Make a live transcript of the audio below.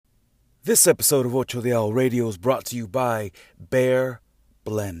This episode of Ocho de Al Radio is brought to you by Bear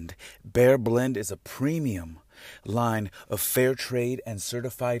Blend. Bear Blend is a premium line of fair trade and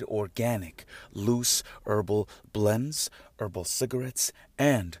certified organic loose herbal blends, herbal cigarettes,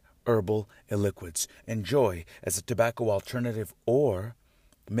 and herbal liquids. Enjoy as a tobacco alternative or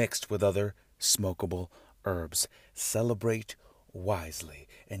mixed with other smokable herbs. Celebrate wisely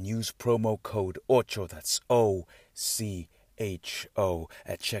and use promo code OCHO, that's OCHO,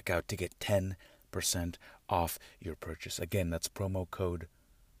 at checkout to get 10% off your purchase. Again, that's promo code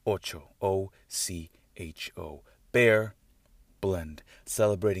OCHO, OCHO. Bear Blend,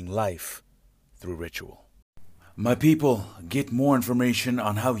 celebrating life through ritual. My people, get more information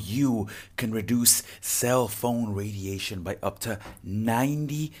on how you can reduce cell phone radiation by up to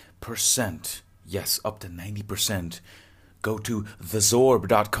 90%. Yes, up to 90%. Go to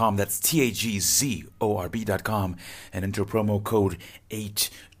thezorb.com, that's TAGZORB.com, and enter promo code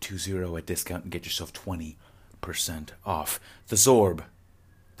 820 at discount and get yourself 20% off.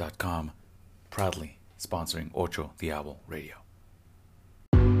 Thezorb.com, proudly sponsoring Ocho Diablo Radio.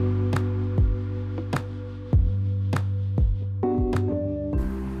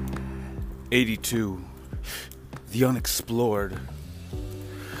 '82, the unexplored,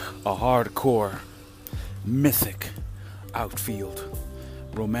 a hardcore, mythic outfield,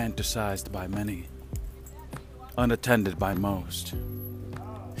 romanticized by many, unattended by most.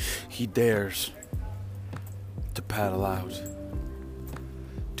 He dares to paddle out,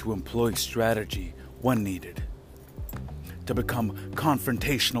 to employ strategy when needed, to become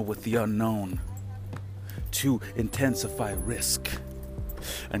confrontational with the unknown, to intensify risk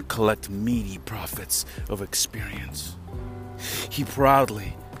and collect meaty profits of experience. He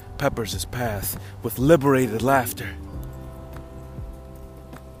proudly peppers his path with liberated laughter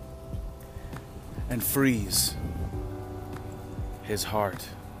and frees his heart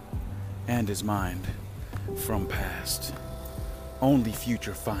and his mind from past. Only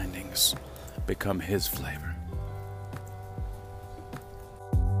future findings become his flavor.